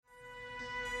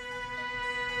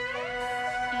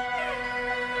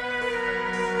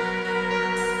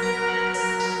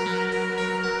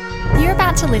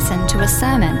about to listen to a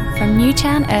sermon from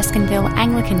Newtown, Erskineville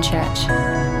Anglican Church.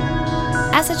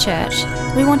 As a church,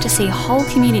 we want to see whole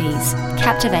communities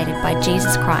captivated by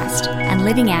Jesus Christ and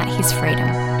living out his freedom.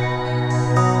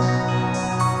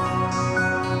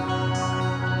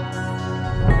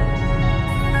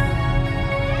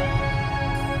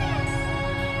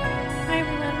 Hi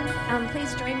everyone,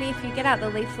 please join me if you get out the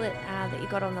leaflet that you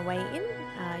got on the way in.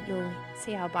 You'll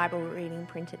see our Bible reading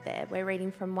printed there. We're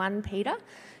reading from 1 Peter,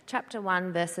 chapter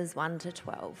 1, verses 1 to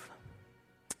 12.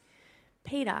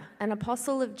 Peter, an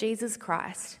apostle of Jesus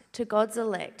Christ, to God's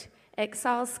elect,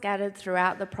 exiles scattered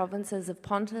throughout the provinces of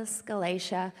Pontus,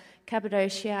 Galatia,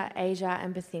 Cappadocia, Asia,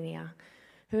 and Bithynia,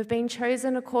 who have been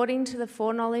chosen according to the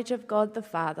foreknowledge of God the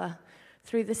Father,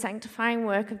 through the sanctifying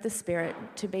work of the Spirit,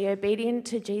 to be obedient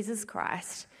to Jesus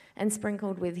Christ and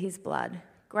sprinkled with his blood.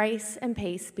 Grace and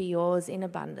peace be yours in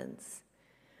abundance.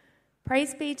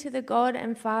 Praise be to the God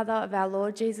and Father of our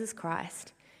Lord Jesus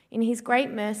Christ. In his great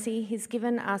mercy, he's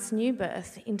given us new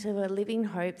birth into a living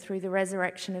hope through the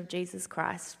resurrection of Jesus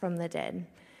Christ from the dead,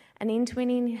 and into an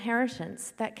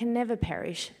inheritance that can never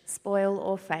perish, spoil,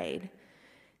 or fade.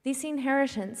 This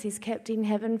inheritance is kept in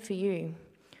heaven for you,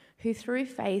 who through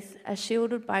faith are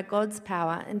shielded by God's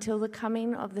power until the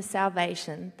coming of the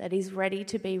salvation that is ready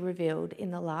to be revealed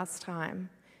in the last time.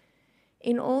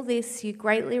 In all this you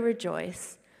greatly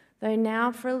rejoice, though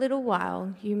now for a little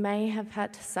while you may have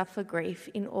had to suffer grief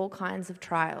in all kinds of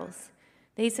trials.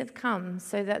 These have come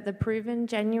so that the proven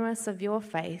genuineness of your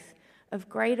faith, of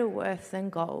greater worth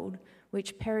than gold,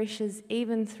 which perishes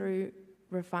even though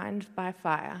refined by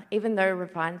fire,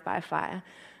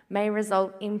 may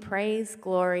result in praise,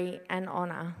 glory, and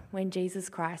honour when Jesus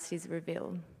Christ is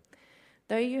revealed.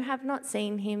 Though you have not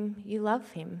seen him, you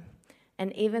love him.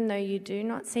 And even though you do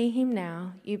not see him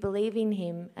now, you believe in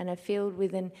him and are filled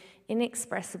with an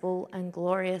inexpressible and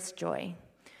glorious joy.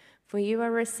 For you are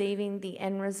receiving the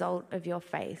end result of your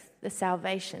faith, the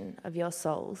salvation of your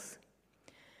souls.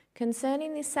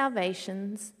 Concerning this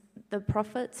salvation, the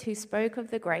prophets who spoke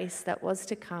of the grace that was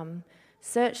to come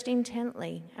searched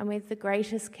intently and with the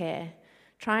greatest care,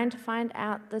 trying to find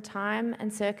out the time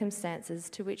and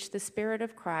circumstances to which the Spirit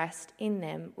of Christ in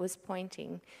them was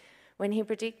pointing, when he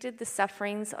predicted the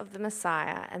sufferings of the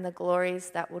Messiah and the glories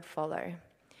that would follow.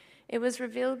 It was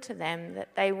revealed to them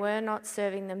that they were not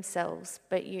serving themselves,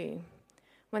 but you,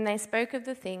 when they spoke of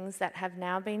the things that have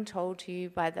now been told to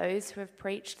you by those who have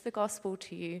preached the gospel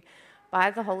to you by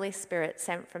the Holy Spirit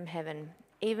sent from heaven.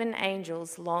 Even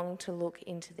angels long to look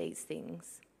into these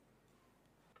things.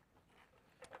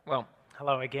 Well,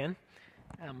 hello again.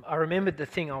 I remembered the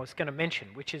thing I was going to mention,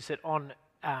 which is that on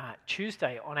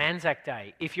Tuesday, on Anzac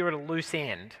Day, if you're at a loose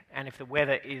end and if the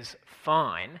weather is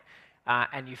fine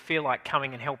and you feel like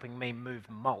coming and helping me move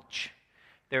mulch,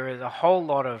 there is a whole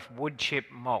lot of wood chip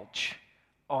mulch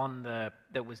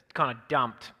that was kind of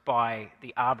dumped by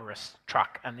the arborist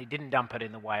truck, and they didn't dump it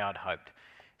in the way I'd hoped.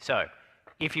 So,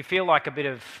 if you feel like a bit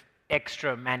of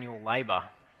extra manual labour,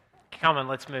 come and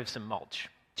let's move some mulch.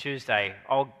 Tuesday,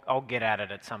 I'll get at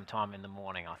it at some time in the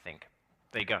morning, I think.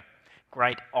 There you go.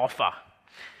 Great offer.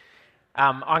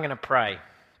 I'm going to pray.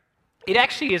 It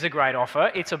actually is a great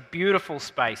offer. It's a beautiful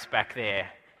space back there.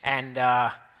 And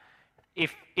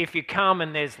if you come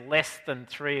and there's less than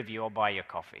 3 of you, I'll buy you a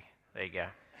coffee. There you go.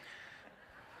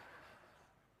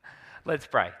 Let's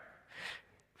pray.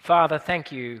 Father,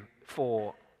 thank you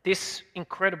for this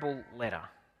incredible letter,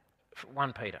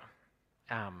 1 Peter.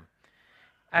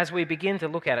 As we begin to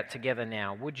look at it together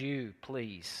now, would you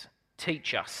please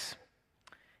teach us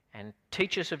and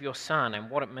teach us of your Son and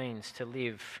what it means to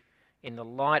live in the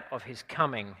light of his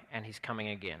coming and his coming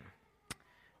again.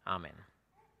 Amen.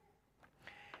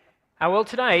 Well,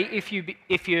 today, if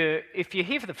you're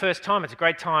here for the first time, it's a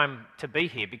great time to be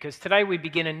here, because today we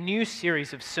begin a new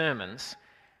series of sermons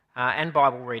and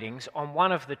Bible readings on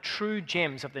one of the true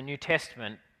gems of the New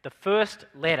Testament, the first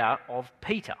letter of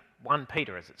Peter, 1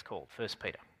 Peter as it's called, 1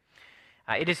 Peter.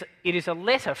 It is a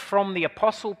letter from the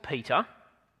Apostle Peter,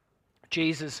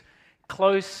 Jesus'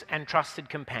 close and trusted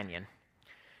companion,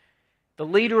 the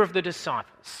leader of the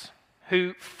disciples,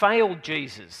 who failed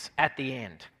Jesus at the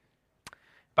end,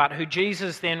 but who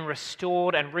Jesus then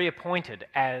restored and reappointed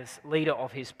as leader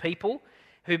of his people,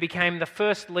 who became the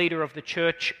first leader of the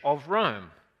Church of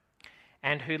Rome,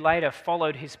 and who later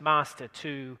followed his master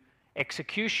to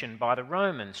execution by the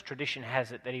Romans. Tradition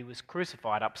has it that he was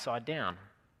crucified upside down.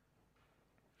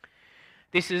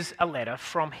 This is a letter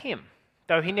from him,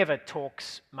 though he never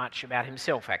talks much about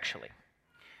himself, actually.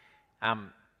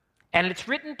 And it's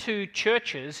written to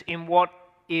churches in what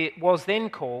it was then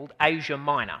called Asia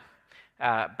Minor,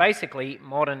 basically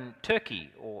modern Turkey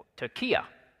or Turkey.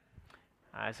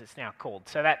 as it's now called.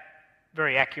 So that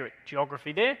very accurate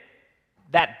geography there,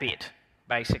 that bit,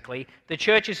 basically. The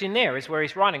churches in there is where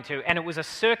he's writing to, and it was a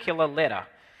circular letter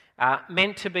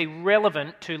meant to be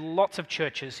relevant to lots of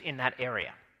churches in that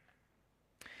area.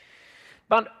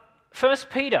 But 1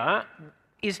 Peter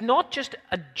is not just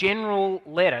a general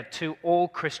letter to all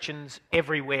Christians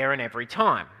everywhere and every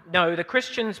time. No, the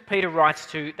Christians Peter writes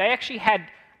to, they actually had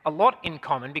a lot in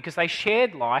common because they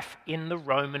shared life in the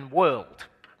Roman world.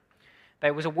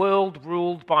 There was a world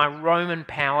ruled by Roman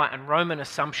power and Roman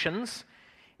assumptions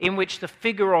in which the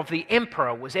figure of the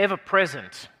emperor was ever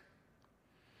present.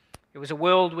 It was a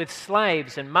world with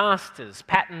slaves and masters,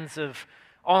 patterns of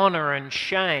honour and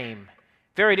shame,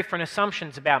 very different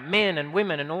assumptions about men and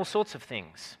women and all sorts of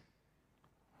things.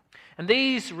 And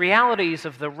these realities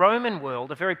of the Roman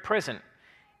world are very present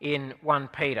in 1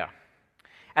 Peter.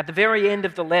 At the very end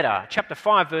of the letter, chapter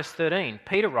 5, verse 13,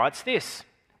 Peter writes this.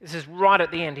 This is right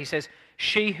at the end. He says,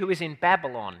 "She who is in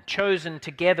Babylon, chosen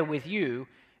together with you,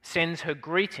 sends her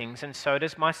greetings, and so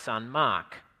does my son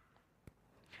Mark."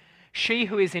 She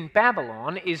who is in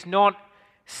Babylon is not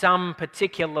some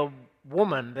particular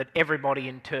woman that everybody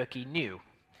in Turkey knew.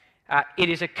 It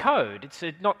is a code. It's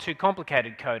a not too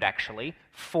complicated code, actually,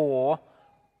 for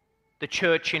the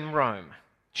church in Rome.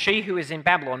 She who is in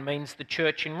Babylon means the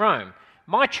church in Rome.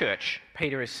 My church,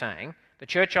 Peter is saying, the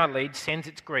church I lead, sends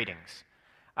its greetings,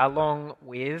 along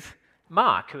with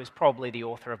Mark, who is probably the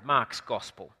author of Mark's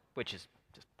Gospel, which is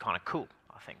just kind of cool,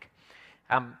 I think.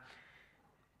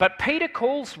 But Peter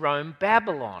calls Rome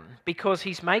Babylon because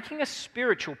he's making a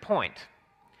spiritual point.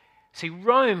 See,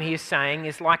 Rome, he is saying,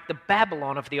 is like the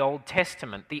Babylon of the Old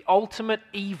Testament, the ultimate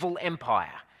evil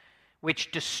empire,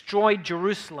 which destroyed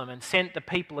Jerusalem and sent the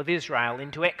people of Israel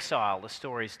into exile. The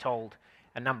story is told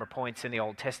a number of points in the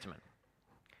Old Testament.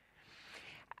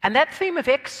 And that theme of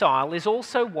exile is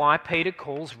also why Peter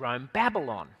calls Rome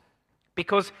Babylon,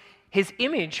 because his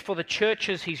image for the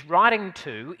churches he's writing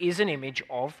to is an image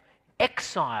of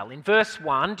exile. In verse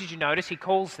 1, did you notice he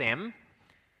calls them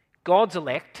God's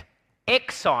elect,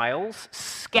 exiles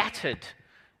scattered.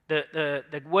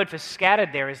 The word for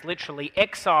scattered there is literally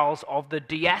exiles of the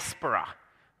diaspora,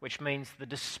 which means the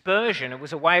dispersion. It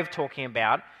was a way of talking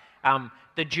about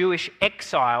the Jewish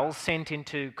exiles sent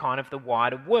into kind of the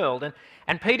wider world.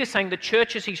 And Peter's saying the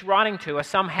churches he's writing to are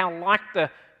somehow like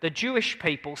the Jewish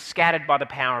people scattered by the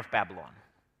power of Babylon.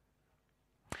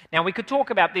 Now, we could talk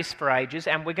about this for ages,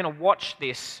 and we're going to watch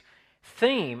this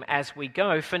theme as we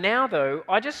go. For now, though,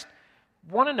 I just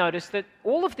want to notice that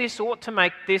all of this ought to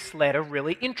make this letter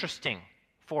really interesting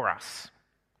for us.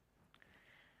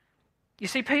 You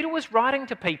see, Peter was writing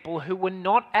to people who were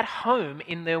not at home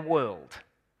in their world.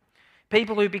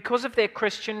 People who, because of their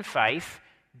Christian faith,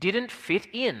 didn't fit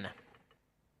in.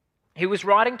 He was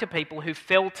writing to people who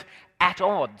felt at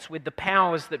odds with the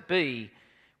powers that be,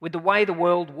 with the way the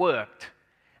world worked,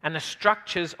 and the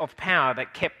structures of power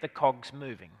that kept the cogs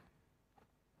moving.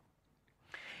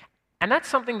 And that's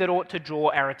something that ought to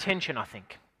draw our attention, I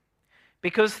think,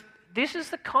 because this is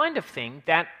the kind of thing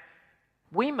that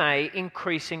we may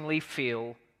increasingly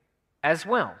feel as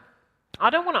well. I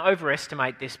don't want to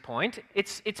overestimate this point.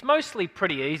 It's mostly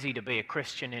pretty easy to be a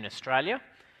Christian in Australia.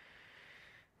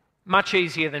 Much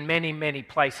easier than many, many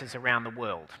places around the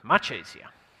world. Much easier.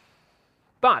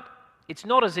 But it's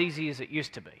not as easy as it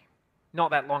used to be,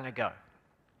 not that long ago.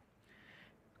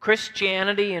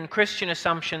 Christianity and Christian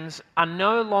assumptions are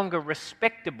no longer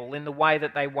respectable in the way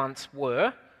that they once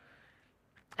were,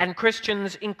 and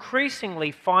Christians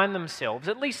increasingly find themselves,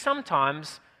 at least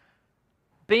sometimes,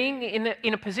 being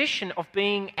in a position of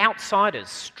being outsiders,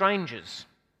 strangers.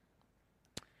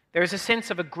 There is a sense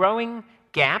of a growing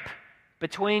gap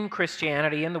between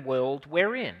Christianity and the world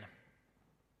we're in.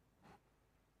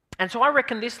 And so I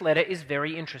reckon this letter is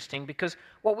very interesting because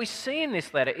what we see in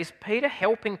this letter is Peter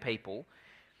helping people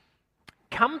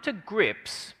come to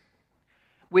grips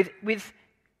with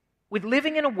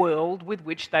living in a world with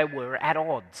which they were at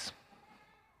odds.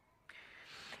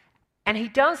 And he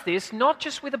does this not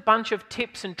just with a bunch of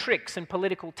tips and tricks and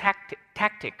political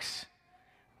tactics,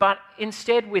 but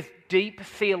instead with deep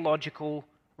theological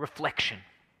reflection.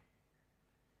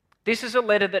 This is a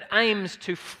letter that aims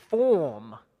to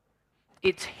form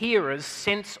its hearers'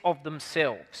 sense of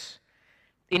themselves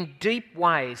in deep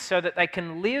ways so that they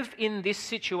can live in this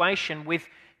situation with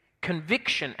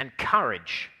conviction and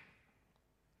courage,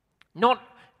 not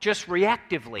just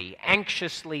reactively,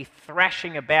 anxiously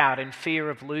thrashing about in fear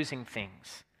of losing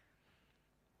things,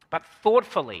 but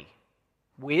thoughtfully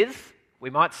with,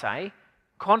 we might say,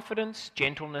 confidence,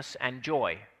 gentleness, and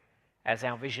joy, as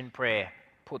our vision prayer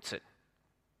puts it.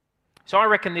 So I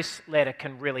reckon this letter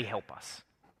can really help us.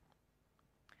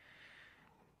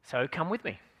 So come with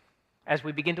me as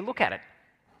we begin to look at it.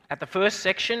 At the first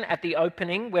section, at the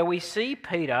opening, where we see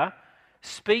Peter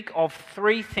speak of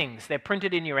three things. They're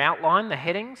printed in your outline, the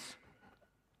headings.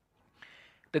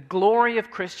 The glory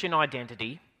of Christian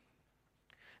identity,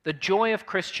 the joy of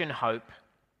Christian hope,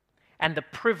 and the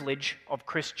privilege of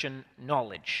Christian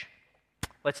knowledge.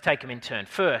 Let's take them in turn.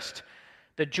 First,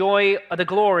 the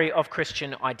glory of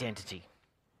Christian identity.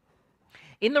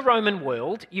 In the Roman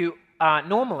world, you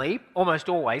normally, almost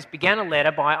always, began a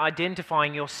letter by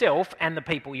identifying yourself and the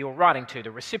people you're writing to, the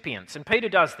recipients. And Peter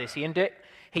does this.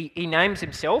 He names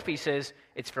himself. He says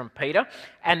it's from Peter,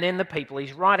 and then the people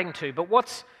he's writing to. But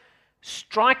what's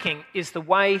striking is the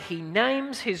way he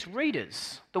names his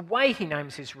readers.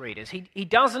 He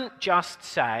doesn't just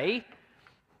say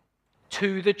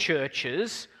to the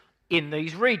churches in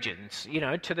these regions,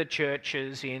 to the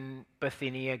churches in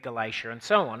Bithynia, Galatia, and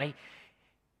so on.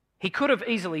 He could have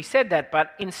easily said that,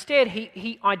 but instead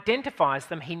he identifies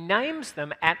them, he names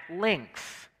them at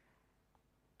length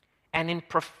and in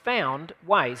profound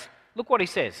ways. Look what he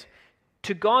says.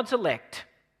 To God's elect,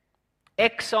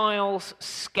 exiles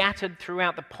scattered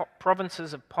throughout the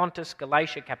provinces of Pontus,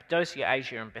 Galatia, Cappadocia,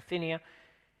 Asia, and Bithynia,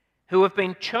 who have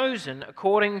been chosen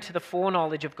according to the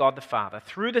foreknowledge of God the Father,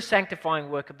 through the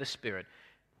sanctifying work of the Spirit,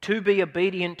 to be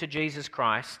obedient to Jesus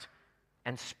Christ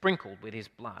and sprinkled with his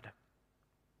blood.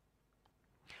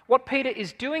 What Peter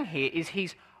is doing here is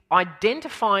he's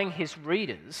identifying his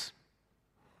readers,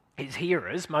 his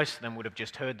hearers, most of them would have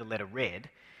just heard the letter read,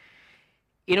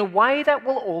 in a way that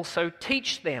will also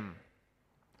teach them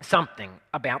something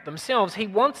about themselves. He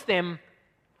wants them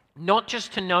not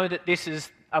just to know that this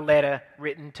is a letter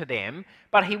written to them,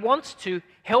 but he wants to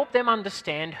help them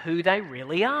understand who they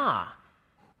really are.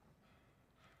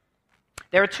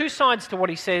 There are two sides to what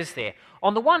he says there.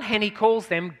 On the one hand, he calls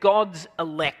them God's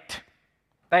elect.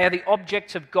 They are the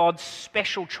objects of God's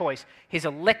special choice, his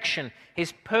election,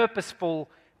 his purposeful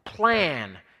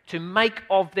plan to make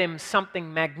of them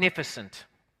something magnificent.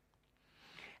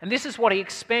 And this is what he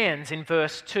expands in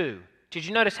verse 2. Did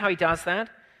you notice how he does that?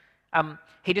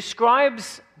 He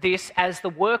describes this as the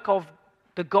work of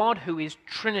the God who is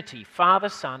Trinity, Father,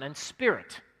 Son, and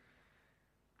Spirit,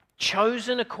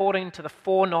 chosen according to the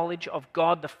foreknowledge of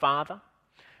God the Father,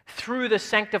 through the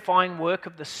sanctifying work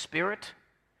of the Spirit,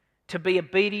 to be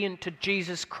obedient to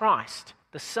Jesus Christ,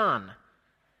 the Son,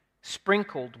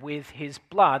 sprinkled with his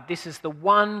blood. This is the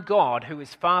one God who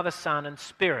is Father, Son, and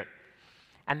Spirit.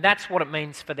 And that's what it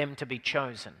means for them to be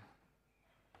chosen.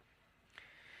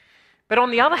 But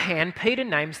on the other hand, Peter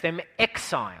names them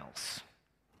exiles.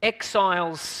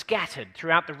 Exiles scattered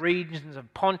throughout the regions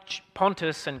of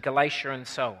Pontus and Galatia and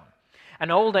so on.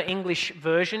 An older English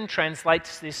version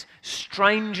translates this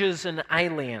strangers and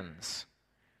aliens.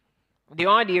 The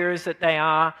idea is that they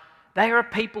are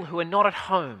people who are not at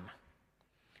home,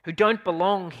 who don't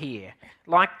belong here,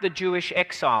 like the Jewish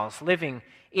exiles living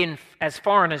as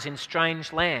foreigners in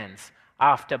strange lands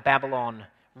after Babylon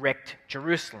wrecked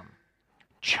Jerusalem.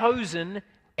 Chosen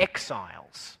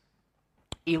exiles,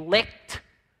 elect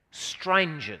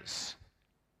strangers.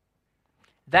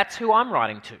 That's who I'm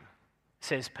writing to,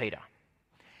 says Peter.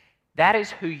 That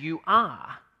is who you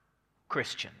are,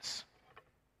 Christians.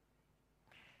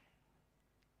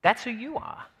 That's who you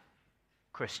are,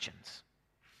 Christians.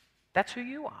 That's who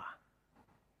you are.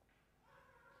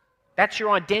 That's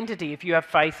your identity if you have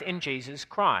faith in Jesus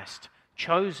Christ.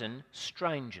 Chosen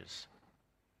strangers.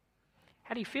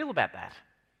 How do you feel about that?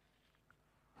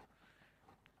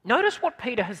 Notice what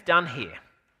Peter has done here.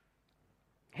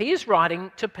 He is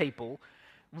writing to people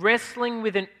wrestling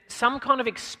with some kind of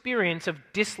experience of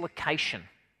dislocation.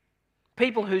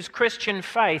 People whose Christian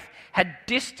faith had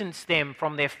distanced them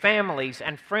from their families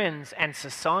and friends and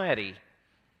society.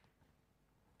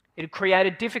 It had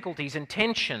created difficulties and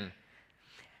tension.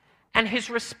 And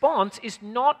his response is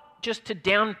not just to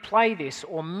downplay this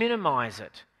or minimize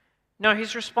it. No,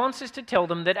 his response is to tell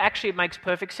them that actually it makes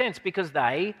perfect sense because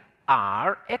they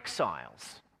are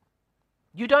exiles.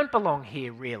 You don't belong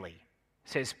here really,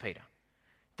 says Peter.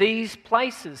 These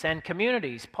places and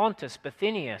communities, Pontus,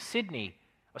 Bithynia, Sydney,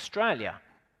 Australia,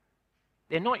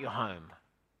 they're not your home,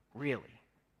 really.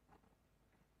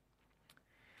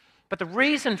 But the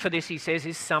reason for this, he says,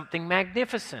 is something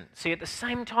magnificent. See, at the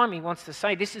same time, he wants to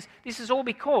say this is all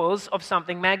because of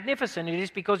something magnificent. It is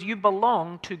because you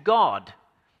belong to God.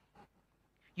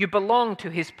 You belong to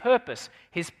his purpose,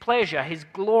 his pleasure, his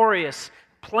glorious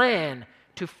plan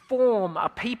to form a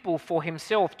people for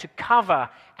himself, to cover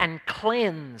and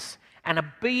cleanse an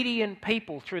obedient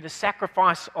people through the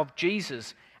sacrifice of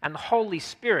Jesus and the Holy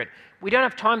Spirit. We don't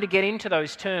have time to get into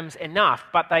those terms enough,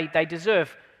 but they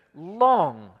deserve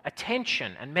long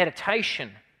attention and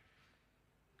meditation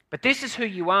But this is who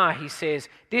you are, he says.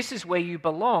 This is where you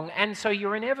belong, and so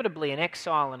you're inevitably an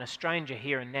exile and a stranger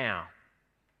here and now.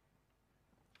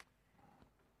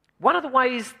 One of the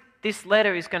ways this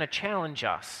letter is going to challenge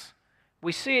us,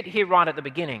 we see it here right at the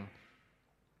beginning,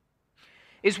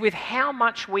 is with how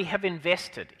much we have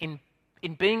invested in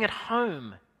being at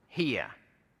home here,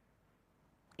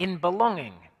 in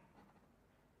belonging.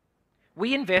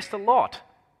 We invest a lot.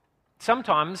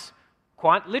 Sometimes,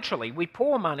 quite literally, we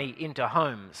pour money into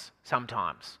homes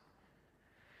sometimes.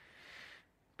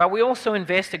 But we also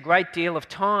invest a great deal of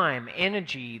time,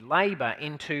 energy, labour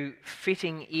into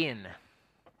fitting in,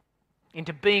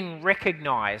 into being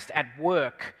recognised at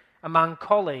work, among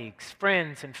colleagues,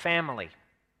 friends and family.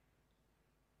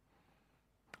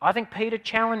 I think Peter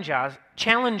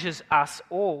challenges us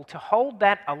all to hold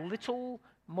that a little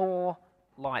more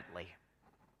lightly.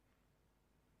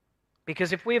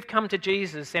 Because if we have come to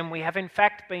Jesus, then we have in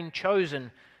fact been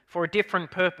chosen for a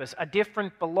different purpose, a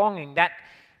different belonging that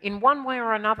in one way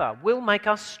or another will make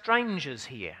us strangers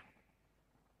here.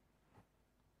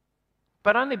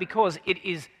 But only because it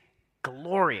is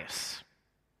glorious.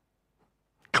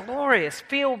 Glorious.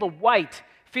 Feel the weight,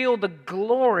 feel the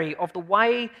glory of the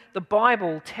way the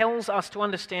Bible tells us to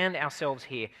understand ourselves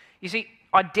here. You see,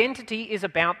 identity is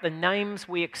about the names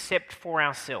we accept for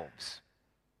ourselves.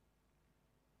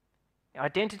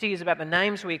 Identity is about the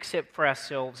names we accept for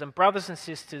ourselves. And brothers and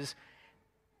sisters,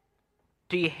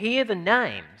 do you hear the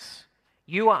names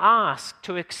you are asked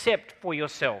to accept for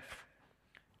yourself?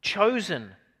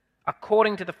 Chosen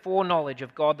according to the foreknowledge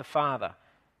of God the Father,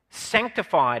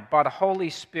 sanctified by the Holy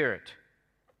Spirit,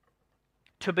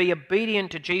 to be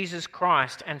obedient to Jesus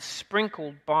Christ and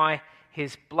sprinkled by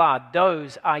his blood.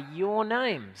 Those are your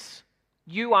names.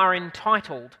 You are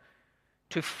entitled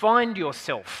to find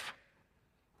yourself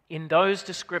in those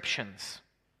descriptions.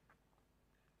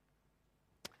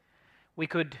 We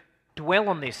could dwell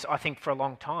on this, I think, for a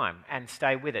long time and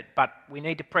stay with it, but we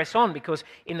need to press on because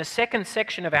in the second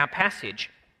section of our passage,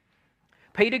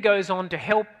 Peter goes on to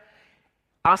help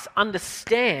us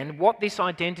understand what this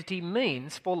identity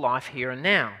means for life here and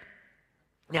now.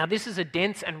 Now, this is a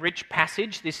dense and rich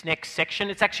passage, this next section.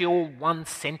 It's actually all one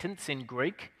sentence in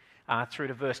Greek through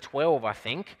to verse 12, I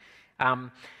think.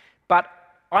 But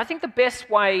I think the best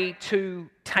way to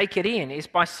take it in is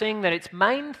by seeing that its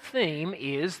main theme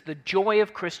is the joy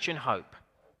of Christian hope.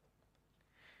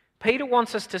 Peter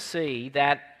wants us to see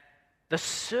that the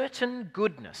certain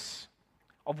goodness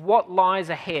of what lies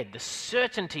ahead, the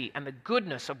certainty and the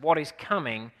goodness of what is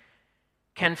coming,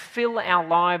 can fill our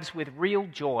lives with real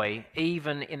joy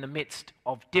even in the midst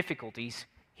of difficulties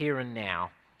here and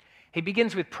now. He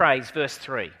begins with praise, verse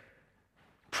 3.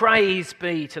 Praise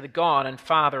be to the God and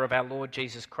Father of our Lord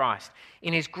Jesus Christ.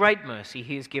 In his great mercy,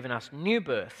 he has given us new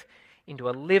birth into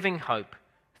a living hope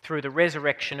through the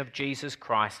resurrection of Jesus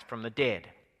Christ from the dead.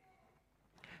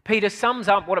 Peter sums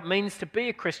up what it means to be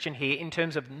a Christian here in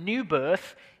terms of new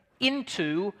birth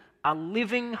into a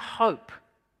living hope.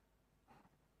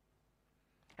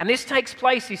 And this takes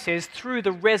place, he says, through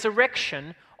the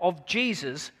resurrection of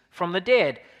Jesus from the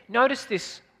dead. Notice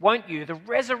this, won't you? The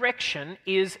resurrection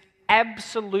is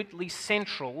absolutely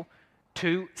central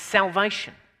to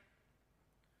salvation.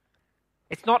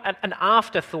 It's not an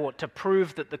afterthought to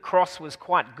prove that the cross was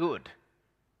quite good,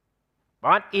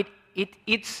 right?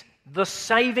 It's the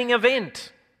saving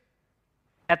event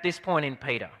at this point in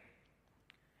Peter.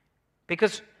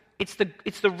 Because it's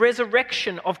the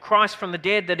resurrection of Christ from the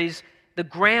dead that is the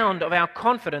ground of our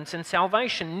confidence and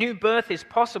salvation. New birth is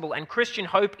possible and Christian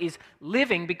hope is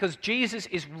living because Jesus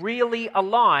is really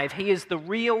alive. He is the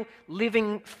real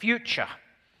living future.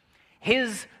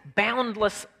 His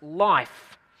boundless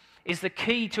life is the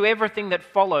key to everything that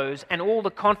follows and all the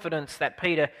confidence that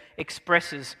Peter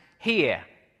expresses here.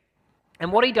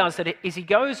 And what he does is he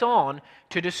goes on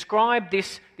to describe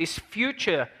this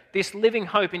future, this living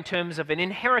hope in terms of an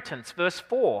inheritance, verse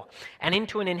 4, and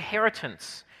into an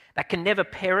inheritance that can never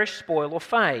perish, spoil, or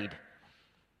fade.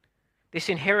 This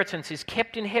inheritance is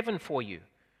kept in heaven for you,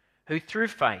 who through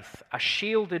faith are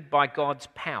shielded by God's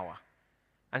power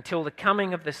until the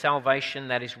coming of the salvation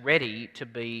that is ready to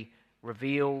be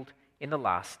revealed in the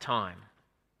last time.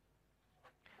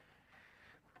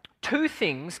 Two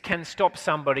things can stop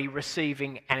somebody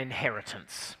receiving an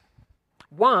inheritance.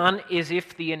 One is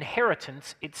if the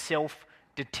inheritance itself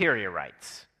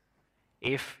deteriorates.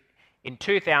 If in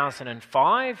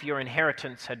 2005 your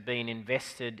inheritance had been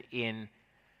invested in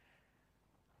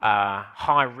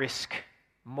high-risk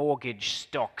mortgage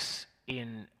stocks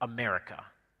in America,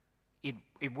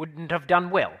 it wouldn't have done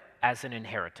well as an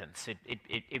inheritance.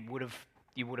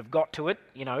 You would have got to it,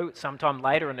 sometime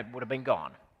later, and it would have been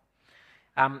gone.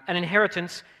 An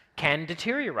inheritance can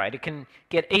deteriorate. It can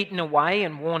get eaten away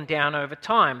and worn down over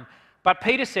time. But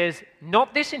Peter says,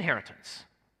 not this inheritance.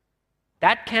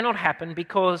 That cannot happen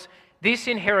because this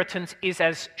inheritance is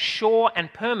as sure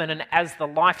and permanent as the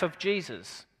life of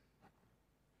Jesus.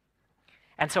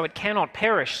 And so it cannot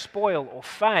perish, spoil, or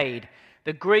fade.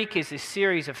 The Greek is this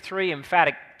series of three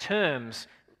emphatic terms,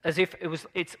 as if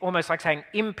it's almost like saying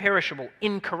imperishable,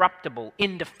 incorruptible,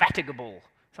 indefatigable,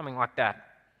 something like that.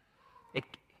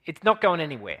 It's not going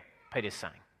anywhere, Peter's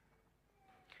saying.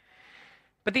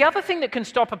 But the other thing that can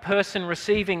stop a person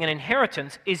receiving an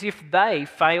inheritance is if they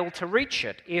fail to reach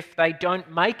it, if they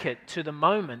don't make it to the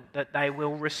moment that they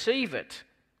will receive it.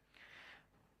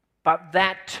 But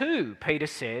that too, Peter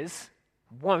says,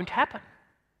 won't happen.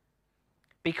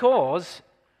 Because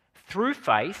through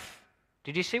faith,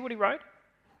 did you see what he wrote?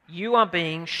 You are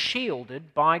being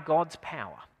shielded by God's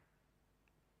power.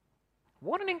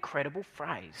 What an incredible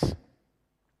phrase.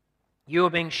 You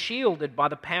are being shielded by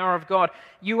the power of God.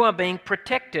 You are being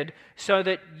protected so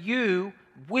that you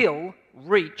will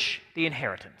reach the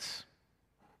inheritance.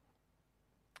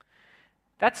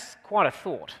 That's quite a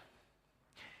thought.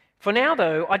 For now,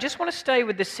 though, I just want to stay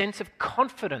with the sense of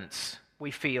confidence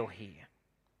we feel here.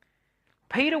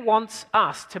 Peter wants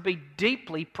us to be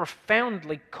deeply,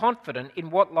 profoundly confident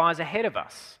in what lies ahead of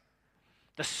us.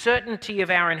 The certainty of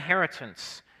our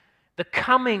inheritance, the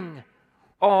coming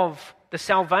of the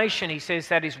salvation, he says,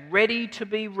 that is ready to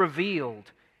be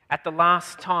revealed at the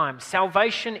last time.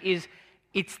 Salvation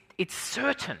it's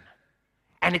certain,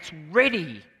 and it's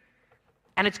ready,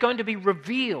 and it's going to be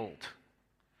revealed.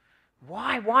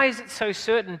 Why? Why is it so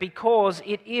certain? Because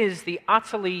it is the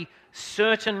utterly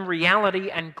certain reality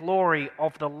and glory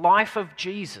of the life of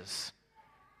Jesus.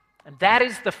 And that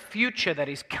is the future that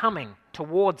is coming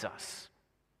towards us.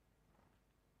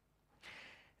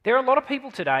 There are a lot of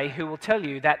people today who will tell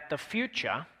you that the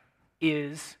future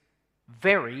is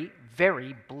very,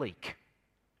 very bleak.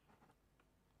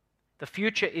 The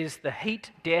future is the heat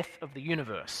death of the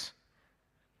universe,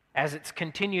 as its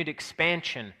continued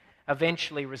expansion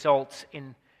eventually results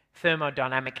in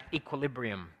thermodynamic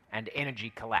equilibrium and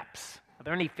energy collapse. Are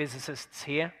there any physicists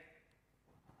here?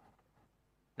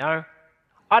 No?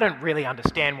 I don't really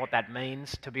understand what that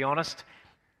means, to be honest,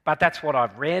 but that's what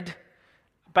I've read.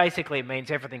 Basically, it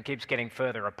means everything keeps getting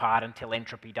further apart until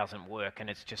entropy doesn't work and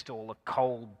it's just all a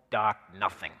cold, dark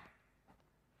nothing.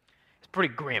 It's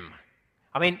pretty grim.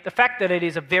 I mean, the fact that it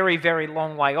is a very, very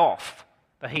long way off,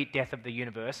 the heat death of the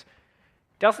universe,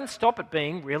 doesn't stop it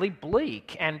being really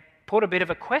bleak and put a bit of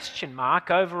a question mark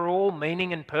over all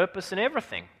meaning and purpose and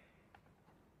everything.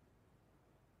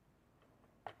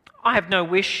 I have no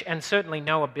wish and certainly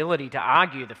no ability to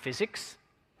argue the physics.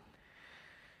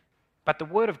 But the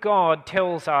Word of God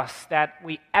tells us that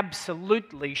we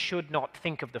absolutely should not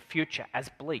think of the future as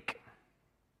bleak.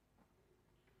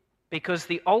 Because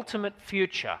the ultimate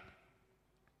future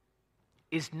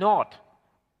is not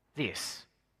this,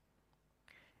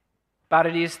 but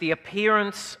it is the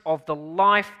appearance of the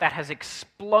life that has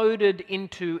exploded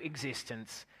into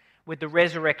existence with the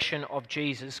resurrection of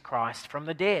Jesus Christ from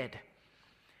the dead.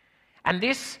 And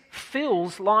this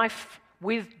fills life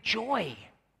with joy.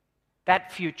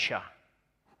 That future.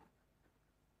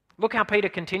 Look how Peter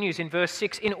continues in verse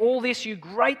 6. In all this you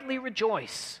greatly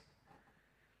rejoice,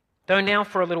 though now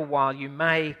for a little while you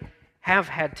may have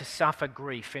had to suffer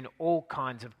grief in all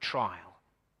kinds of trial.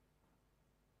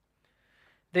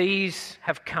 These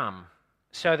have come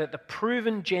so that the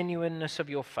proven genuineness of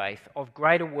your faith, of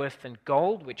greater worth than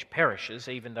gold, which perishes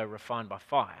even though refined by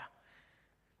fire,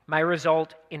 may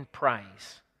result in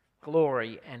praise,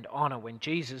 glory, and honor when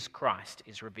Jesus Christ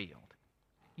is revealed.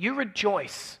 You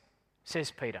rejoice, says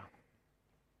Peter.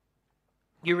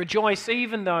 You rejoice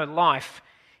even though life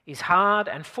is hard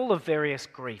and full of various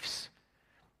griefs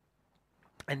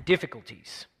and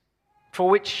difficulties, for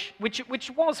which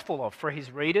was full of for his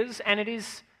readers, and it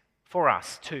is for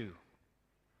us too.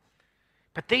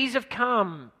 But these have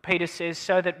come, Peter says,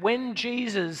 so that when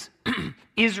Jesus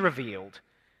is revealed,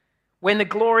 when the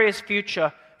glorious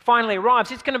future finally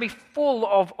arrives, it's going to be full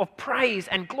of praise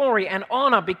and glory and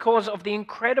honor because of the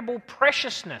incredible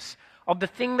preciousness of the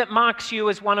thing that marks you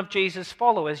as one of Jesus'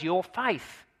 followers, your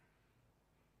faith.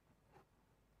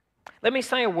 Let me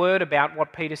say a word about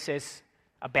what Peter says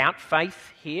about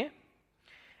faith here.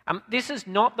 This is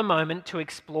not the moment to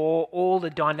explore all the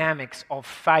dynamics of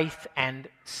faith and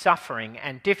suffering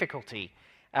and difficulty,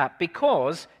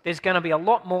 because there's going to be a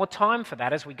lot more time for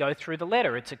that as we go through the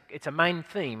letter. It's a main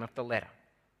theme of the letter.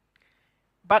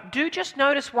 But do just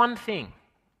notice one thing,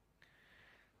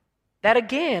 that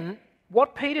again,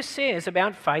 what Peter says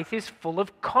about faith is full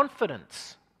of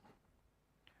confidence.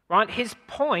 Right? His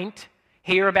point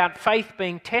here about faith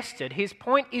being tested, his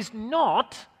point is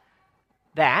not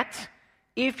that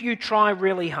if you try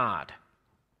really hard,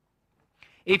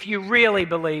 if you really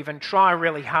believe and try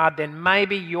really hard, then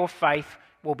maybe your faith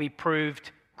will be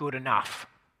proved good enough.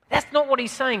 That's not what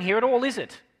he's saying here at all, is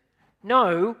it?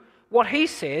 No, what he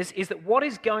says is that what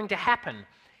is going to happen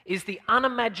is the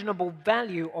unimaginable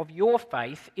value of your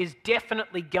faith is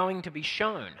definitely going to be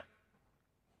shown.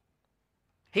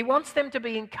 He wants them to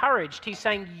be encouraged. He's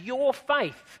saying your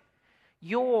faith,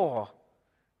 your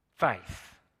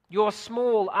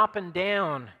small up and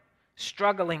down,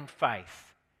 struggling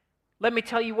faith. Let me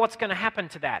tell you what's going to happen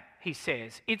to that, he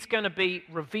says. It's going to be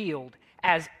revealed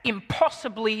as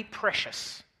impossibly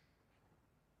precious.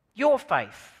 Your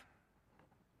faith.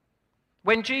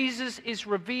 When Jesus is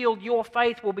revealed, your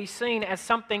faith will be seen as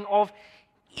something of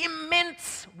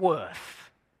immense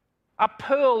worth, a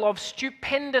pearl of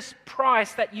stupendous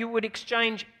price that you would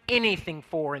exchange anything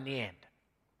for in the end.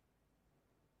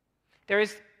 There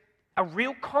is a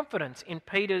real confidence in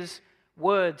Peter's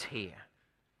words here,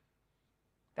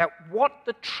 that what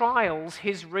the trials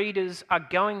his readers are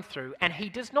going through, and he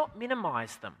does not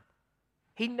minimize them,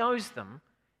 he knows them,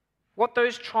 what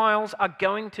those trials are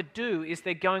going to do is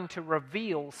they're going to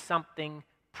reveal something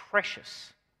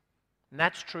precious. And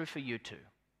that's true for you too.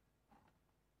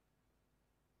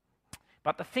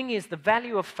 But the thing is, the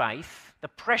value of faith, the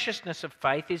preciousness of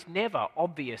faith is never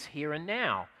obvious here and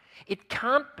now. It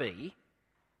can't be,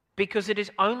 because it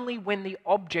is only when the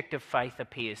object of faith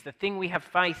appears, the thing we have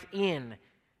faith in,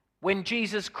 when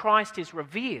Jesus Christ is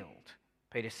revealed,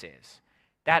 Peter says,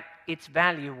 that its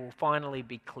value will finally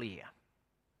be clear.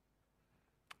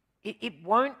 It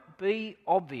won't be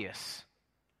obvious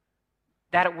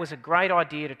that it was a great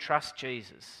idea to trust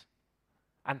Jesus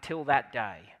until that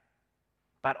day.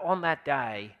 But on that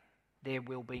day, there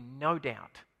will be no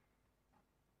doubt.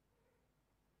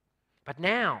 But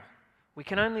now, we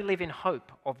can only live in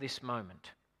hope of this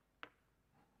moment.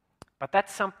 But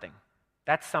that's something.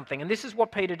 That's something. And this is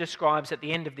what Peter describes at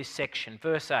the end of this section,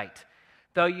 verse 8.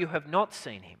 Though you have not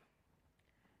seen him,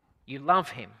 you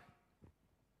love him.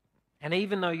 And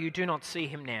even though you do not see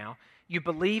him now, you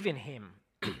believe in him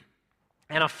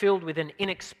and are filled with an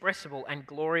inexpressible and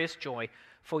glorious joy,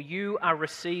 for you are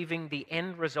receiving the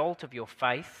end result of your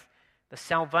faith, the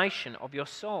salvation of your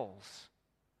souls.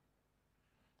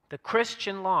 The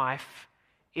Christian life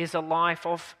is a life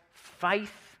of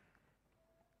faith,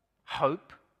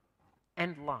 hope,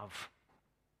 and love.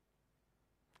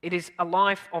 It is a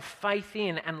life of faith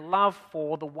in and love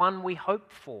for the one we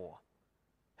hope for,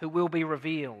 who will be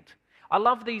revealed. I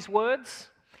love these words,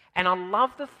 and I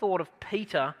love the thought of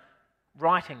Peter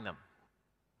writing them.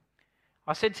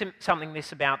 I said something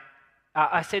about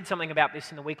this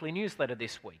in the weekly newsletter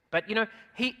this week. But you know,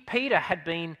 Peter had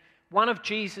been one of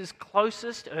Jesus'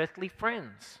 closest earthly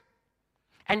friends,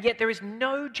 and yet there is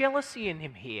no jealousy in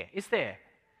him here, is there?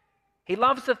 He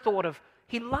loves the thought of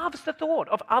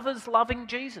others loving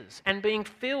Jesus and being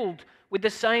filled with the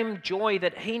same joy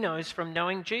that he knows from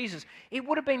knowing Jesus. It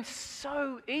would have been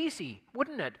so easy,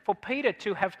 wouldn't it, for Peter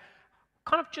to have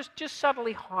kind of just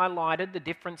subtly highlighted the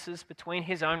differences between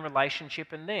his own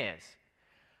relationship and theirs.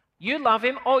 You love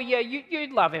him? Oh yeah,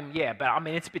 you love him, yeah, but I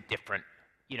mean, it's a bit different,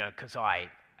 you know, because I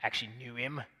actually knew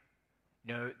him.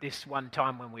 You know, this one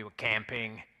time when we were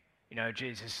camping, you know,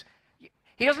 Jesus,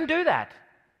 he doesn't do that.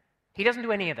 He doesn't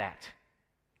do any of that.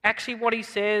 Actually, what he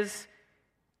says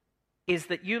is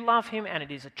that you love him, and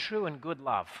it is a true and good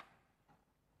love.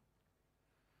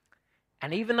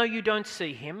 And even though you don't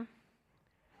see him,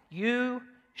 you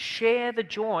share the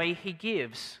joy he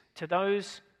gives to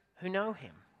those who know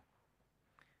him.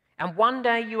 And one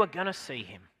day you are going to see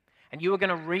him, and you are going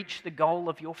to reach the goal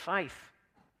of your faith.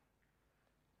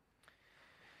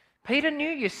 Peter knew,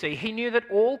 you see, he knew that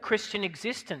all Christian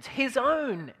existence, his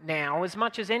own now as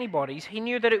much as anybody's, he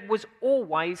knew that it was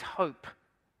always hope.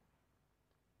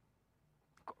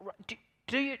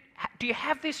 Do you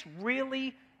have this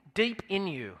really deep in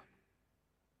you,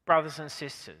 brothers and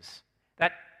sisters,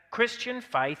 that Christian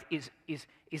faith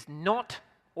is not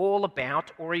all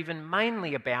about, or even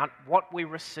mainly about, what we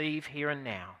receive here and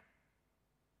now?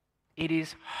 It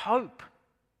is hope.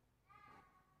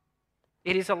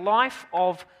 It is a life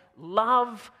of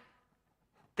love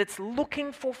that's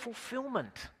looking for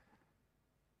fulfillment.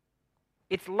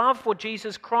 It's love for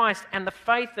Jesus Christ and the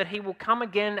faith that he will come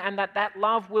again, and that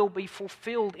love will be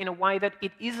fulfilled in a way that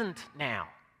it isn't now.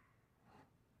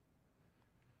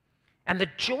 And the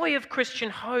joy of Christian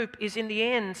hope is in the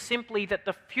end simply that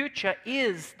the future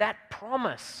is that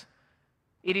promise.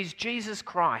 It is Jesus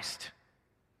Christ.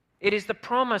 It is the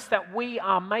promise that we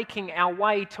are making our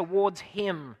way towards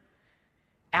him,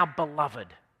 our beloved,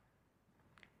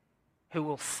 who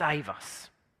will save us.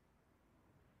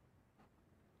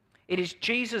 It is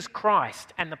Jesus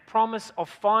Christ and the promise of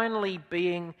finally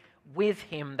being with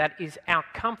him that is our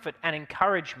comfort and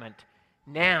encouragement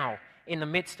now in the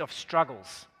midst of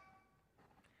struggles.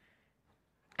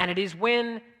 And it is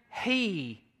when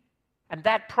he and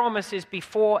that promise is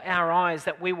before our eyes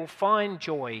that we will find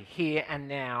joy here and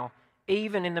now,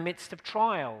 even in the midst of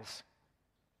trials.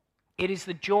 It is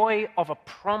the joy of a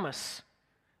promise,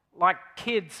 like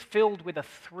kids filled with a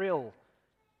thrill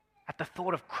at the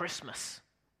thought of Christmas.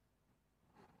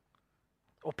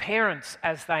 Or parents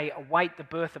as they await the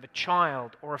birth of a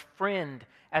child, or a friend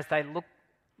as they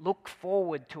look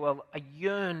forward to a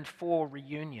yearned-for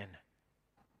reunion.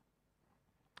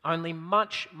 Only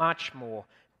much, much more.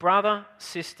 Brother,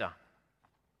 sister,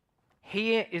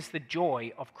 here is the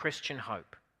joy of Christian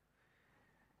hope.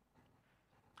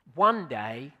 One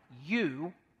day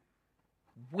you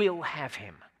will have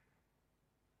him.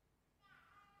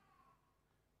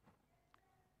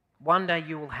 One day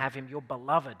you will have him, your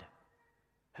beloved,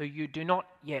 who you do not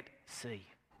yet see.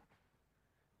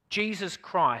 Jesus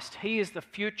Christ, he is the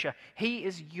future. He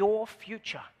is your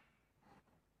future.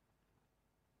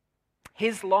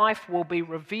 His life will be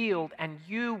revealed and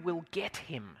you will get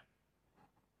him.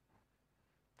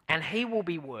 And he will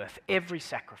be worth every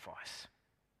sacrifice,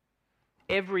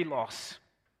 every loss,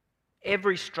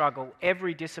 every struggle,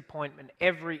 every disappointment,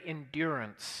 every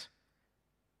endurance.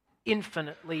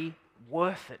 Infinitely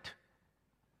worth it.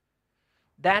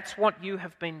 That's what you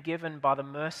have been given by the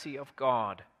mercy of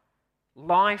God.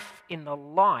 Life in the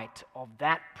light of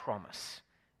that promise.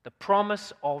 The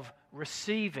promise of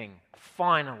receiving,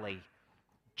 finally,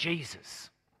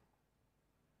 Jesus.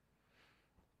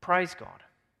 Praise God.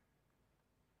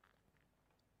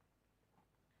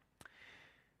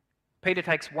 Peter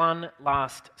takes one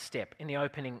last step in the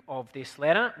opening of this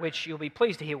letter, which you'll be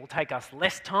pleased to hear will take us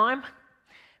less time,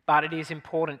 but it is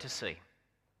important to see.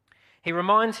 He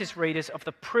reminds his readers of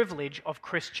the privilege of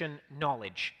Christian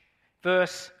knowledge.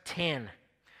 Verse 10.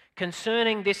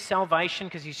 Concerning this salvation,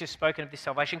 because he's just spoken of this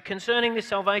salvation, concerning this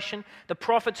salvation, the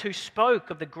prophets who spoke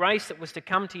of the grace that was to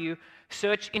come to you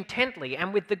searched intently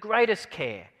and with the greatest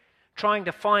care, trying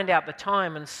to find out the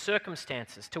time and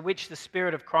circumstances to which the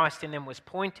Spirit of Christ in them was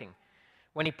pointing,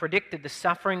 when he predicted the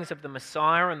sufferings of the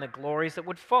Messiah and the glories that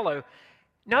would follow.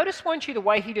 Notice, won't you, the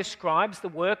way he describes the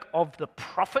work of the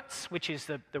prophets, which is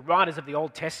the writers of the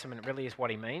Old Testament, really is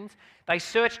what he means. They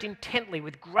searched intently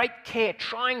with great care,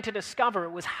 trying to discover.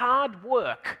 It was hard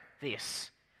work,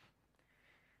 this.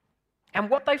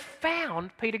 And what they found,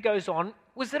 Peter goes on,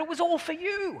 was that it was all for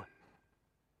you.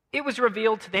 It was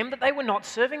revealed to them that they were not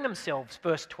serving themselves,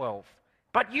 verse 12,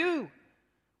 but you,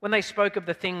 when they spoke of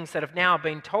the things that have now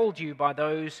been told you by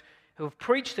those who have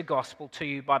preached the gospel to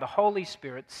you by the Holy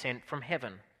Spirit sent from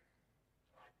heaven.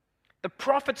 The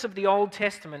prophets of the Old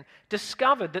Testament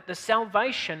discovered that the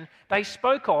salvation they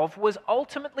spoke of was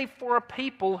ultimately for a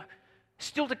people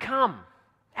still to come.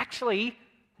 Actually,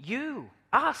 you,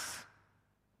 us.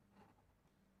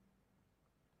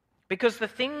 Because the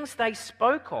things they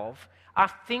spoke of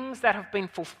are things that have been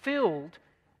fulfilled,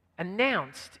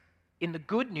 announced in the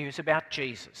good news about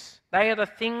Jesus. They are the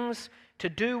things to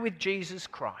do with Jesus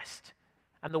Christ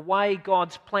and the way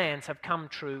God's plans have come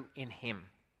true in him.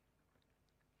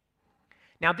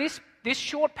 Now, this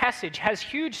short passage has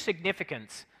huge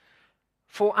significance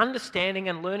for understanding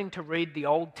and learning to read the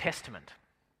Old Testament.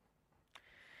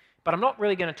 But I'm not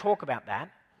really going to talk about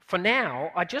that. For now,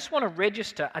 I just want to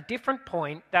register a different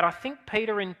point that I think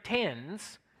Peter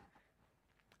intends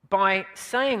by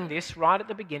saying this right at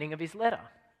the beginning of his letter.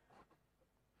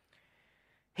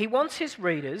 He wants his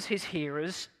readers, his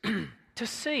hearers, to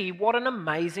see what an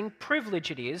amazing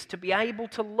privilege it is to be able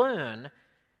to learn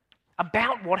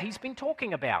about what he's been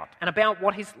talking about and about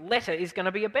what his letter is going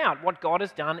to be about, what God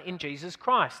has done in Jesus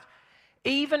Christ.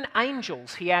 Even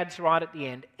angels, he adds right at the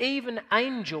end, even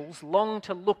angels long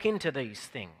to look into these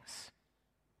things.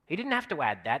 He didn't have to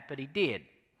add that, but he did.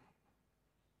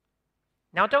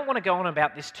 Now, I don't want to go on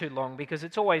about this too long because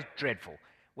it's always dreadful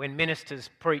when ministers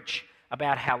preach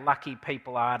about how lucky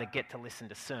people are to get to listen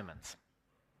to sermons,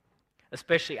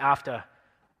 especially after,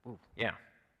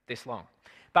 this long.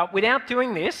 But without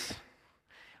doing this,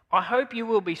 I hope you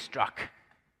will be struck.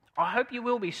 I hope you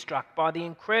will be struck by the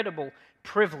incredible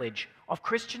privilege of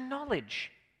Christian knowledge.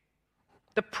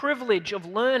 The privilege of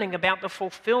learning about the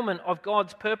fulfillment of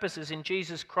God's purposes in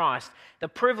Jesus Christ. The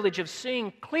privilege of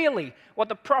seeing clearly what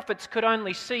the prophets could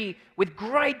only see with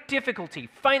great difficulty,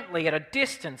 faintly at a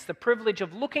distance. The privilege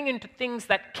of looking into things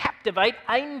that captivate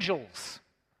angels.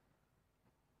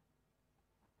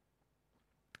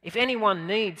 If anyone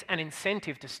needs an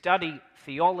incentive to study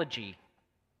theology,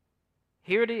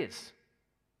 Here it is.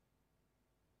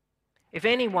 If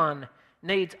anyone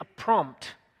needs a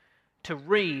prompt to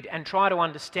read and try to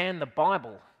understand the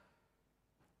Bible,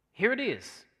 here it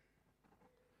is.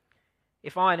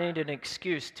 If I need an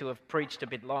excuse to have preached a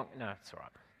bit long, no, it's all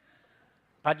right.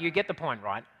 But you get the point,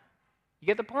 right? You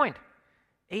get the point.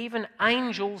 Even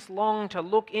angels long to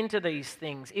look into these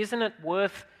things. Isn't it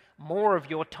worth more of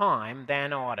your time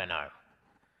than, I don't know,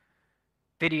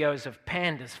 videos of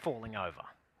pandas falling over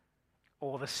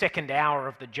or the second hour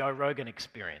of the Joe Rogan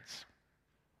Experience?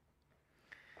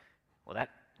 Well,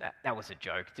 that was a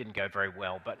joke. It didn't go very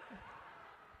well, but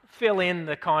fill in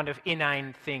the kind of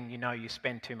inane thing you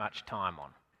spend too much time on.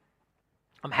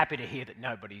 I'm happy to hear that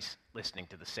nobody's listening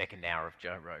to the second hour of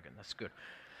Joe Rogan. That's good.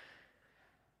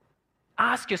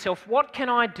 Ask yourself, what can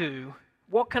I do?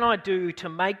 What can I do to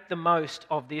make the most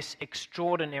of this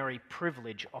extraordinary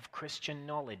privilege of Christian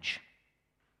knowledge?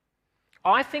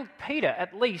 I think Peter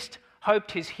at least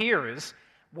hoped his hearers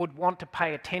would want to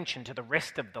pay attention to the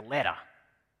rest of the letter.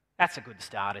 That's a good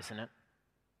start, isn't it?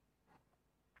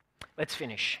 Let's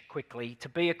finish quickly. To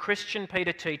be a Christian,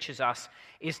 Peter teaches us,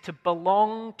 is to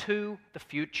belong to the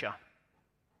future.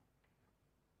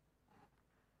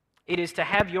 It is to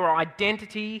have your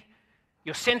identity,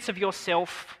 your sense of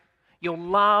yourself, your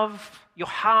love, your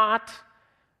heart,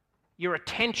 your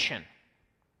attention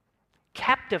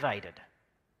captivated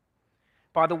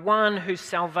by the one whose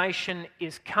salvation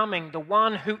is coming, the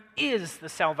one who is the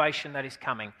salvation that is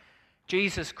coming,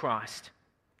 Jesus Christ.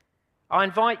 I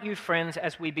invite you, friends,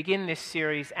 as we begin this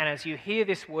series and as you hear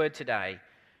this word today,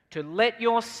 to let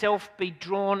yourself be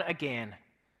drawn again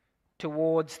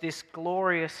towards this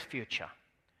glorious future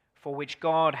for which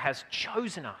God has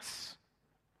chosen us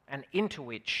and into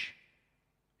which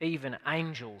even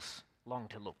angels long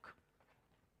to look.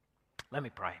 Let me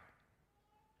pray.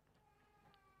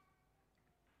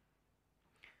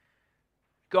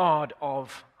 God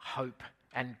of hope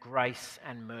and grace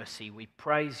and mercy, we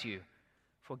praise you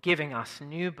for giving us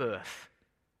new birth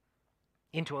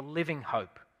into a living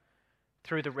hope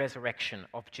through the resurrection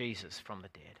of Jesus from the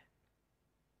dead.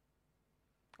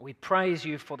 We praise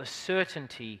you for the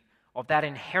certainty of that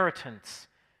inheritance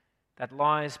that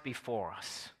lies before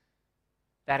us,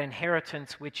 that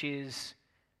inheritance which is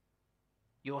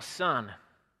your Son,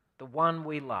 the one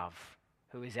we love,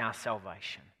 who is our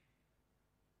salvation.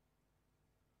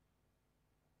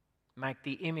 Make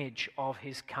the image of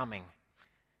his coming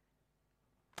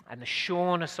and the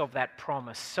sureness of that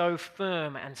promise so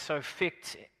firm and so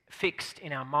fixed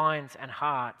in our minds and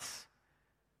hearts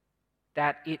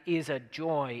that it is a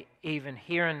joy even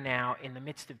here and now in the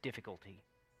midst of difficulty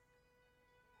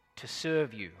to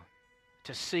serve you,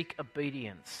 to seek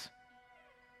obedience,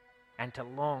 and to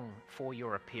long for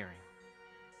your appearing.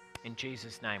 In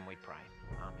Jesus' name we pray.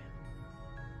 Amen.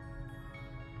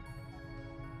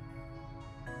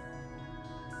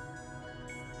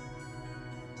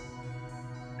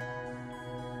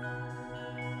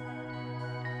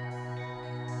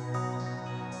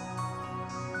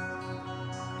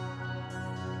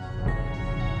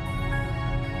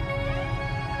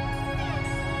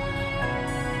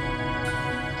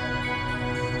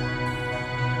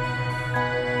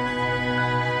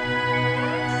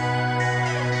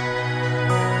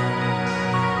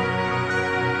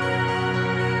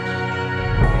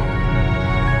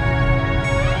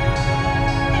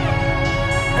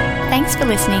 Thanks for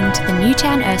listening to the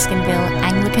Newtown Erskineville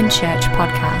Anglican Church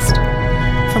podcast.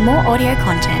 For more audio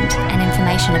content and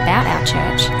information about our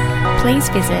church, please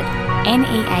visit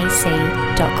neac.com.au.